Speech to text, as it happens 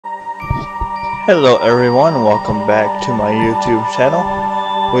Hello everyone, welcome back to my YouTube channel.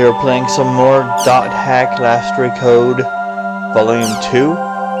 We are playing some more .hack Last Recode Volume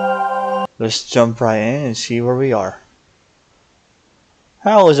 2. Let's jump right in and see where we are.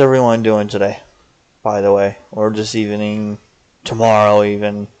 How is everyone doing today, by the way? Or this evening, tomorrow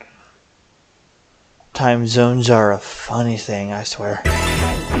even. Time zones are a funny thing, I swear.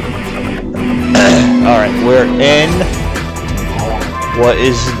 Alright, we're in what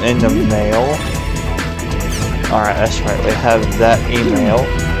is in the mail. Alright, that's right, we have that email.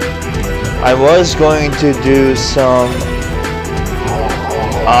 I was going to do some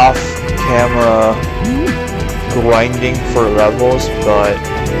off-camera grinding for levels, but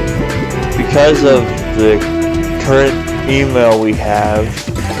because of the current email we have,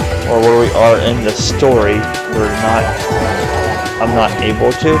 or where we are in the story, I'm not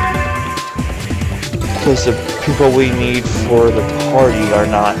able to. Because the people we need for the party are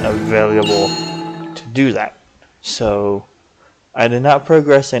not available to do that. So, I did not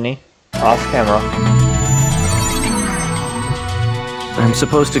progress any off camera. I'm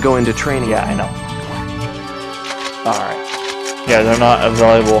supposed to go into training. Yeah, I know. Alright. Yeah, they're not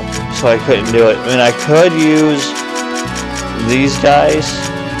available, so I couldn't do it. I mean, I could use these guys,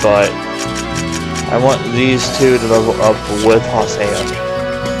 but I want these two to level up with Hosea.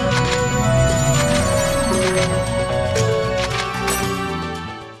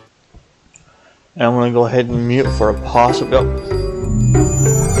 And I'm gonna go ahead and mute for a possible.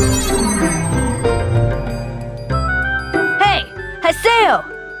 Hey, Haseo!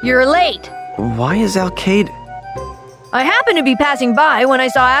 You're late. Why is Alcade? I happened to be passing by when I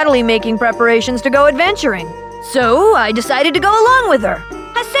saw Adelie making preparations to go adventuring. So I decided to go along with her.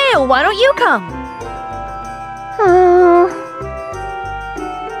 Haseo, why don't you come?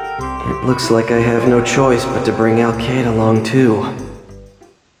 It looks like I have no choice but to bring Alcade along too.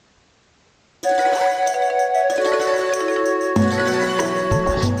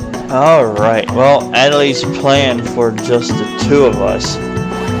 Alright, well, Adelie's plan for just the two of us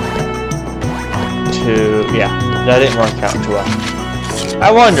yeah, that didn't work out too well. I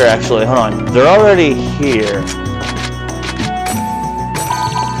wonder, actually, hold on, they're already here.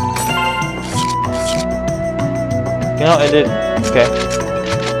 You know, it didn't, okay. I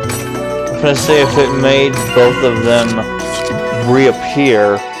was gonna say if it made both of them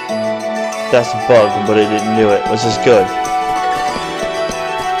reappear, that's a bug, but it didn't do it, which is good.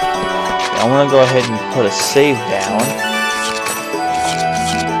 I'm gonna go ahead and put a save down.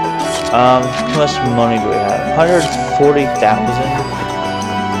 How much money do we have? 140,000.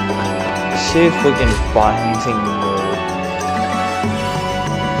 See if we can buy anything new.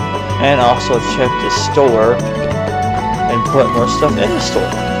 And also check the store and put more stuff in the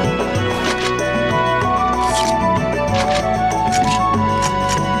store.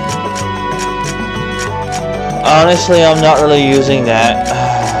 Honestly, I'm not really using that.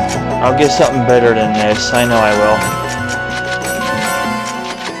 I'll get something better than this. I know I will.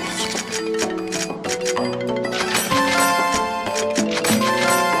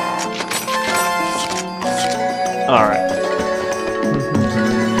 Alright.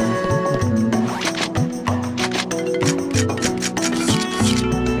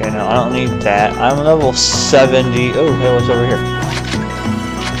 Okay, no, I don't need that. I'm level 70. Oh, hey, what's over here?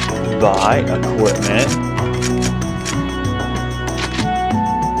 Buy equipment.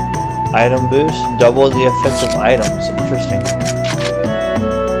 Item boost, double the effects of items. Interesting.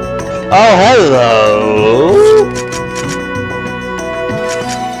 Oh, hello!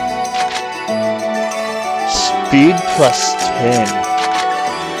 Speed plus 10.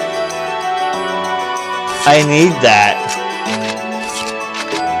 I need that.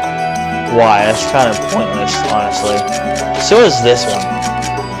 Why? That's kind of pointless, honestly. So is this one.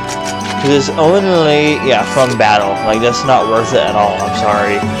 Because it's only, yeah, from battle. Like, that's not worth it at all. I'm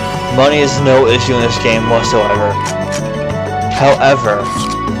sorry. Money is no issue in this game whatsoever. However,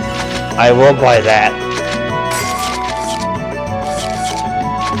 I will buy that.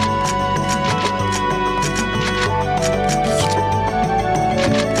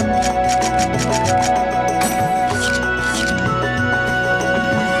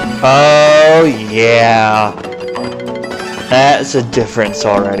 Oh yeah. That's a difference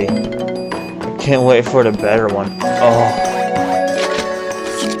already. Can't wait for the better one. Oh.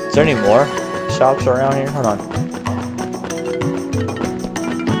 Is there any more shops around here? Hold on.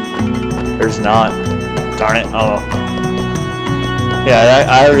 There's not. Darn it. Oh. Yeah,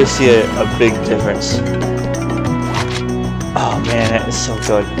 I already see a big difference. Oh man, that is so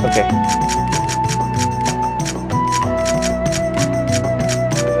good. Okay.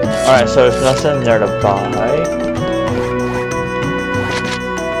 Alright, so there's nothing there to buy.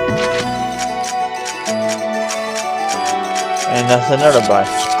 nothing there to buy.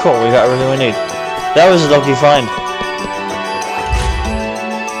 Cool, we got everything we need. That was a lucky find.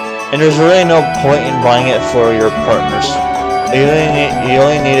 And there's really no point in buying it for your partners. You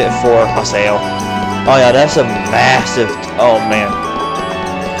only need it for a sale. Oh yeah, that's a massive... Oh man.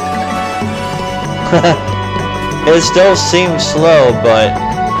 It still seems slow, but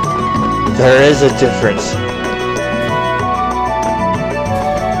there is a difference.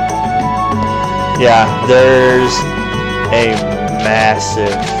 Yeah, there's a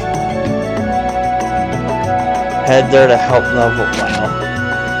massive head there to help level. Wow.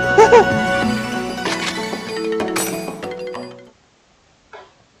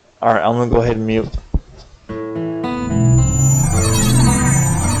 Alright, I'm gonna go ahead and mute.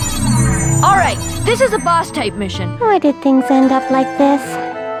 Alright, this is a boss type mission. Why did things end up like this?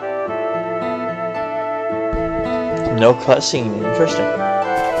 No cutscene, interesting.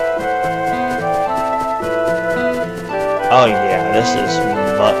 Oh yeah, this is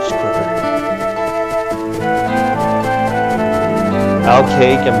much quicker.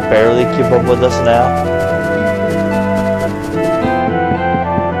 Okay, can barely keep up with us now.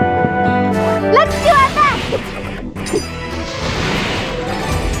 Let's do our best!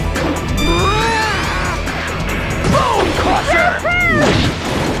 Bone crusher!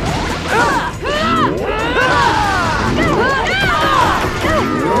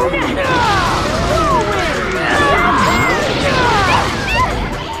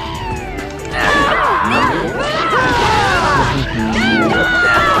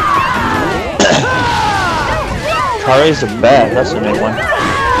 Kari's a bat, that's a new one.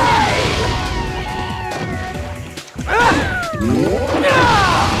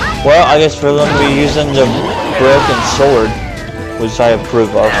 Well, I guess for them to be using the broken sword, which I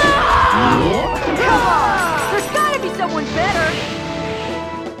approve of. Come on! There's gotta be someone better!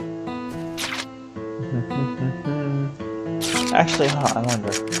 Actually, huh, I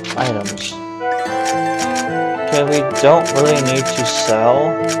wonder. Items. Okay, we don't really need to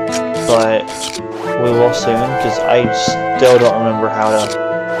sell, but we will soon, because I still don't remember how to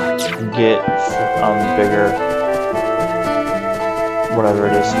get bigger, whatever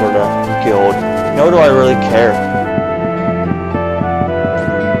it is for the guild. Nor do I really care.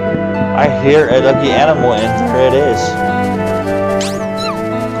 I hear a lucky animal and there it is.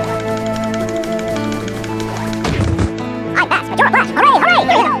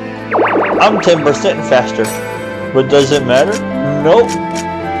 I'm 10% faster, but does it matter? Nope.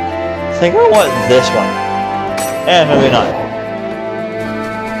 I think I want this one. And maybe not.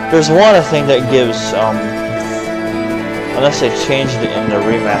 There's one I think that gives, unless they changed it in the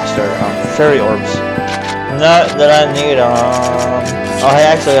remaster, fairy orbs. Not that I need, oh hey,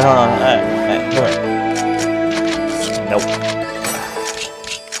 actually, hold on, come here. Nope.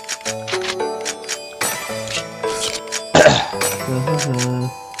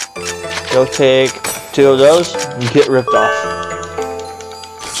 Go take 2 of those and get ripped off.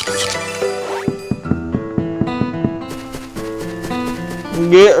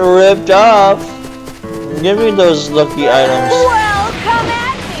 Get ripped off. Give me those lucky items. Well, come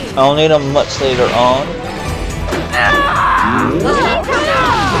at me! I'll need them much later on.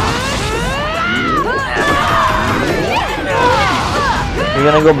 You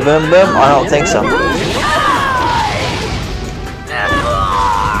gonna go boom boom? I don't think so.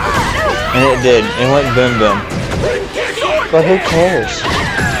 And it did. It went boom boom. But who cares?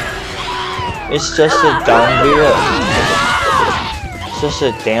 It's just a damn video. It's just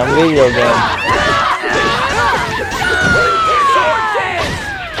a damn video game.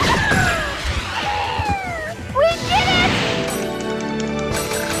 We did it!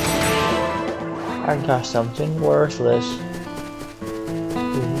 I got something worthless.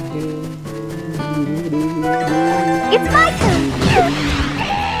 It's my turn!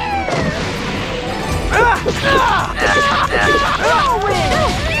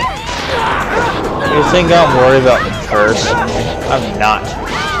 You think I'm worried about the curse? I'm not.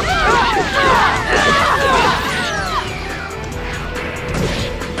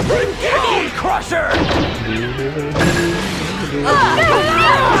 Bone crusher!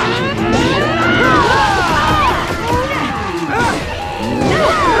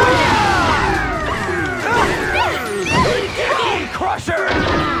 Bone crusher!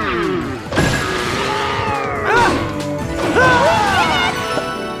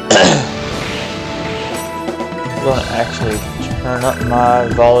 I'm going to actually turn up my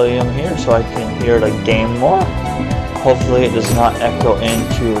volume here so I can hear the game more. Hopefully it does not echo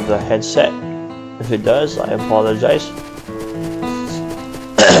into the headset. If it does, I apologize.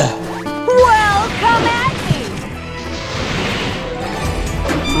 Well, come at me!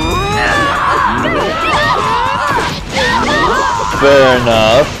 Fair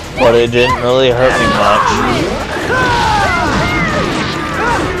enough, but it didn't really hurt me much.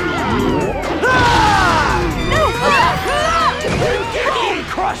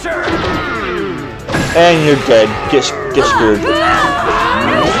 Crusher! And you're dead. Get screwed.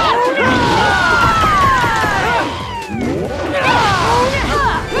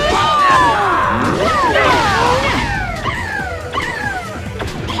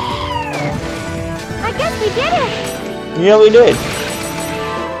 I guess we did it. Yeah, we did.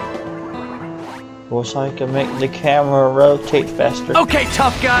 Wish I could make the camera rotate faster. Okay,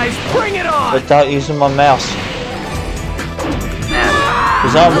 tough guys, bring it on! Without using my mouse.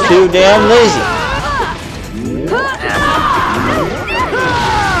 Because I'm too damn lazy.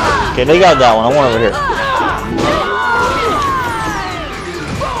 Okay, they got that one. I want over here.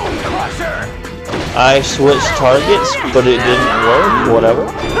 I switched targets, but it didn't work. Whatever.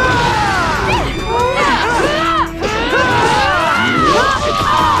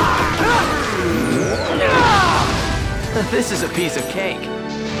 This is a piece of cake.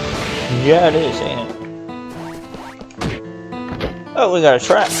 Yeah, it is, ain't it? Oh, we got a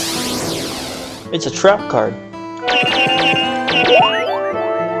trap. It's a trap card.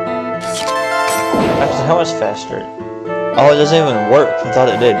 Actually, how much faster? Oh, it doesn't even work. I thought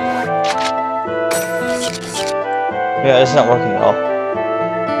it did. Yeah, it's not working at all.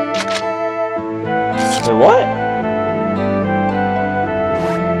 Wait, what?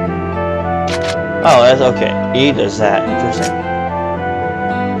 Oh, that's okay. E does that. Interesting.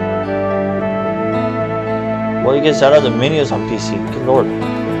 Well, he gets out of the menus on PC. Good lord.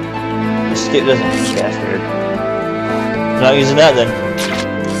 Escape doesn't. Yeah, that's weird. Not using that then.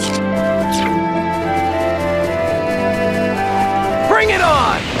 Bring it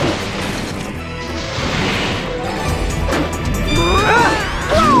on!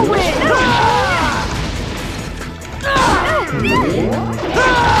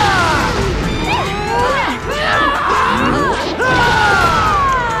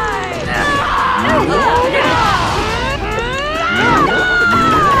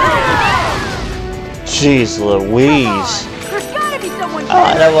 Jeez Louise. There's gotta be someone Oh,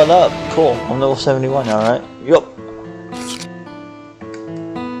 I leveled up. Cool. I'm level 71 now, right? Yup.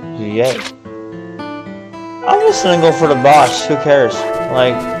 Yay. I'm just gonna go for the boss. Who cares?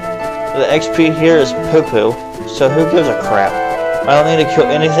 Like, the XP here is poo-poo, so who gives a crap? I don't need to kill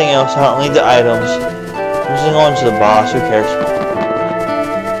anything else. I don't need the items. I'm just going to the boss. Who cares?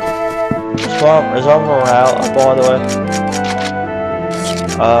 Is our morale up all the way?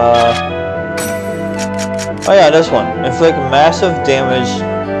 Oh yeah, this one. Inflict massive damage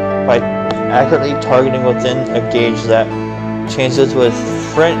by accurately targeting within a gauge that changes with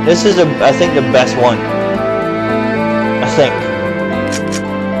friend. This is, I think, the best one. I think.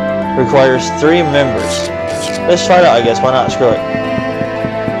 Requires 3 members. Let's try it out, I guess. Why not? Screw it.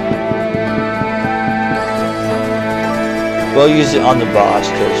 We'll use it on the boss,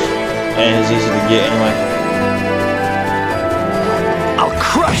 and it's easy to get anyway. I'll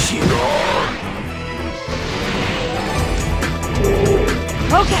crush you!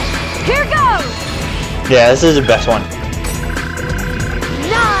 Okay, here goes! Yeah, this is the best one.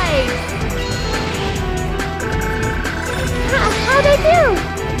 Nice! How'd I do?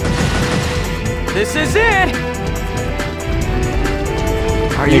 This is it!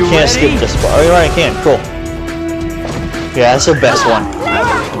 Are You you can't ready? skip this part. Oh, you're right, I can. Cool. Yeah, that's the best one.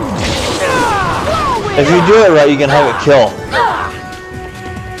 If you do it right, you can have it kill.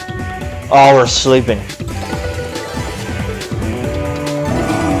 Oh, we're sleeping.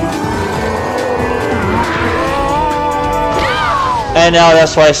 And now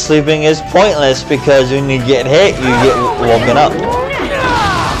that's why sleeping is pointless, because when you get hit, you get woken up.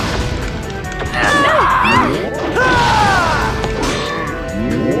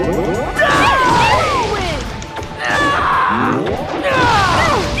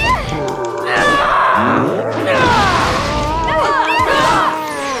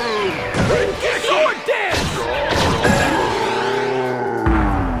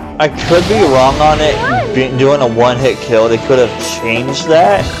 I could be wrong on it doing a one-hit kill. They could have changed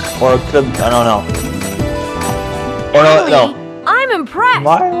that, or it could have, I don't know. Or no. I'm impressed. Am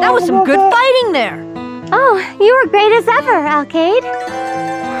I That was some wrong good about fighting there. Oh, you were great as ever, Alcade.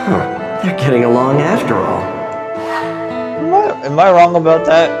 Huh. They're getting along after all. Am I wrong about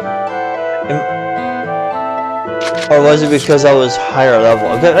that? Or was it because I was higher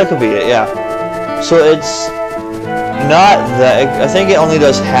level? That could be it, yeah. So it's not that. I think it only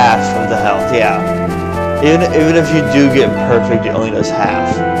does half of the health, yeah. Even if you do get perfect, it only does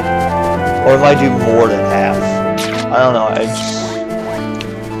half. Or it might do more than half. I don't know.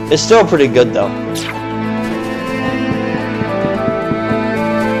 It's still pretty good though.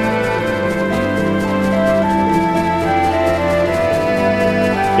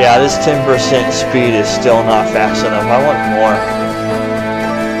 Yeah, this 10% speed is still not fast enough. I want more.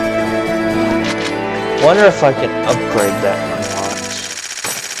 Wonder if I can upgrade that or not.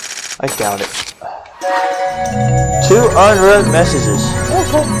 I doubt it. 2 unread messages.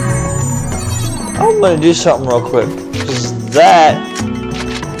 Okay. I'm gonna do something real quick. Because that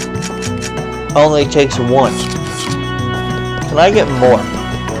only takes 1. Can I get more?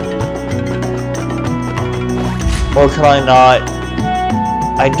 Or can I not?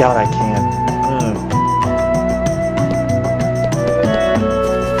 I doubt I can.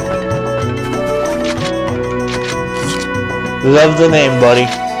 Love the name, buddy.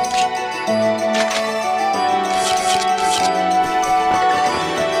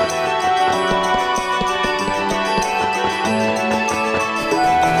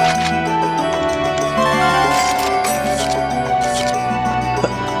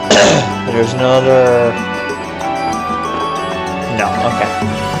 There's another... No, okay.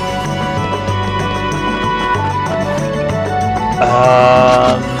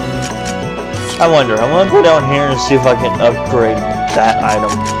 I wonder. I'm gonna go down here and see if I can upgrade that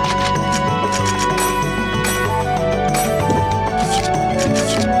item.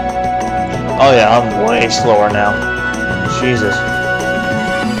 Oh yeah, I'm way slower now. Jesus.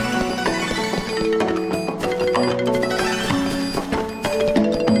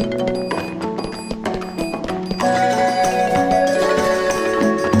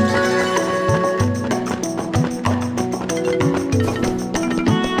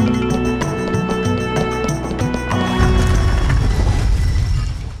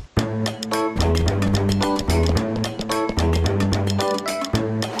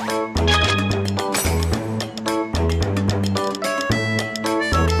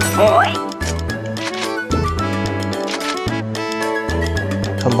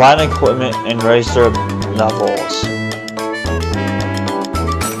 Combine equipment and raise their levels.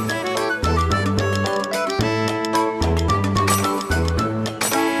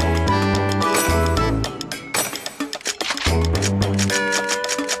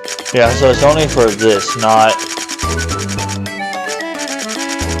 Yeah, so it's only for this, not...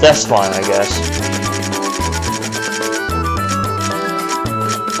 That's fine, I guess.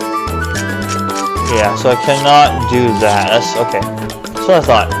 Yeah, so I cannot do that. That's okay. That's what I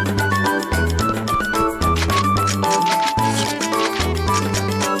thought.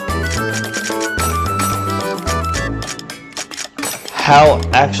 How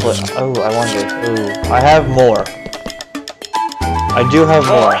actually? Oh, I wonder. Ooh, I have more. I do have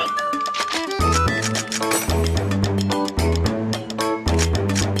more.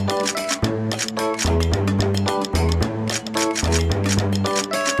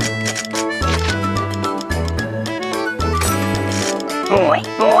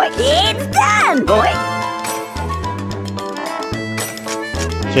 It's done, boy.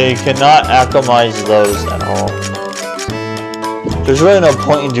 So you cannot alchemize those at all. There's really no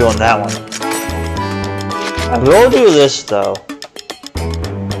point in doing that one. I will do this though.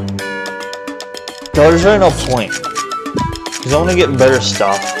 There's really no point. Because I'm gonna get better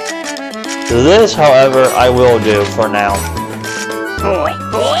stuff. This, however, I will do for now.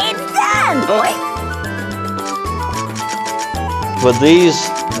 It's done, boy. But these,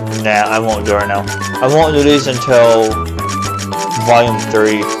 nah, I won't do right now. I won't do these until Volume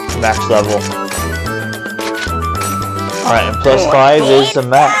 3, max level. Alright, and +5 is the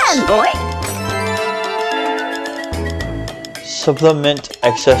max. Supplement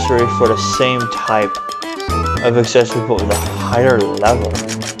accessory for the same type of accessory but with a higher level.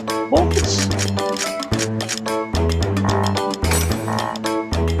 What?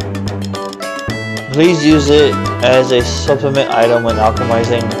 Please use it as a supplement item when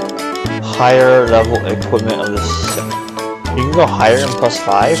alchemizing higher level equipment of the set. You can go higher than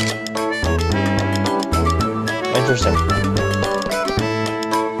 +5? Interesting.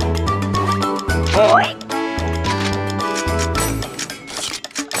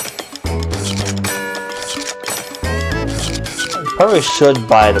 Probably should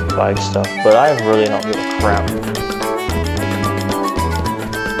buy the bike stuff, but I really don't give a crap.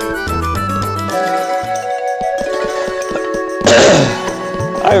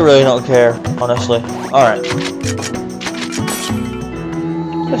 I really don't care, honestly. Alright.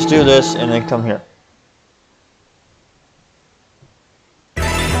 Let's do this and then come here.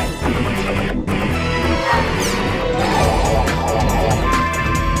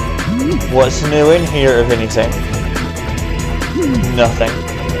 What's new in here, if anything? Nothing.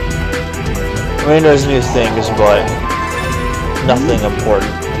 I mean, there's new things, but nothing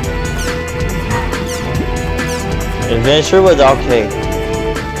important. Adventure with Arcade.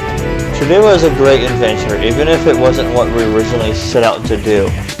 Today was a great adventure, even if it wasn't what we originally set out to do.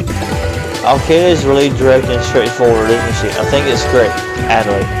 Al-Qaeda is really direct and straightforward, isn't she? I think it's great.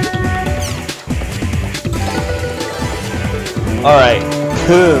 Adley. Alright,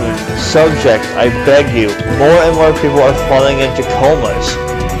 Coon. Subject, I beg you. More and more people are falling into comas.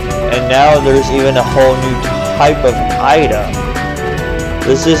 And now there's even a whole new type of Ida.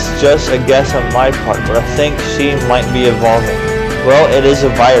 This is just a guess on my part, but I think she might be evolving. Well, it is a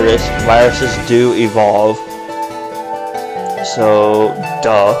virus. Viruses do evolve. So,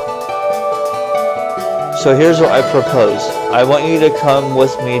 duh. So here's what I propose. I want you to come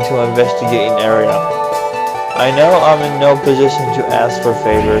with me to investigate an area. I know I'm in no position to ask for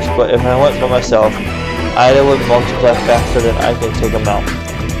favors, but if I went by myself, Ida would multiply faster than I can take them out.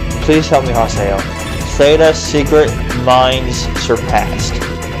 Please help me, Haseo. Theta secret mines surpassed.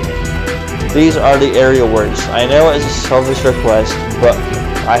 These are the area words. I know it's a selfish request, but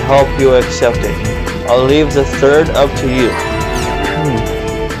I hope you accept it. I'll leave the third up to you.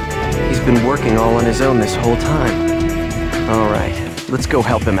 He's been working all on his own this whole time. Alright, let's go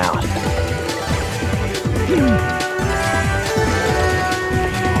help him out.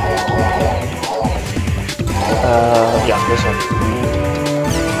 Yeah, this one.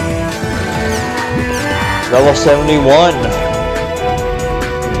 Level 71.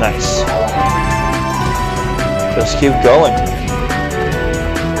 Nice. Let's keep going.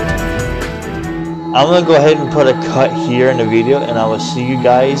 I'm gonna go ahead and put a cut here in the video, and I will see you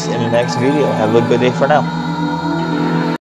guys in the next video. Have a good day for now.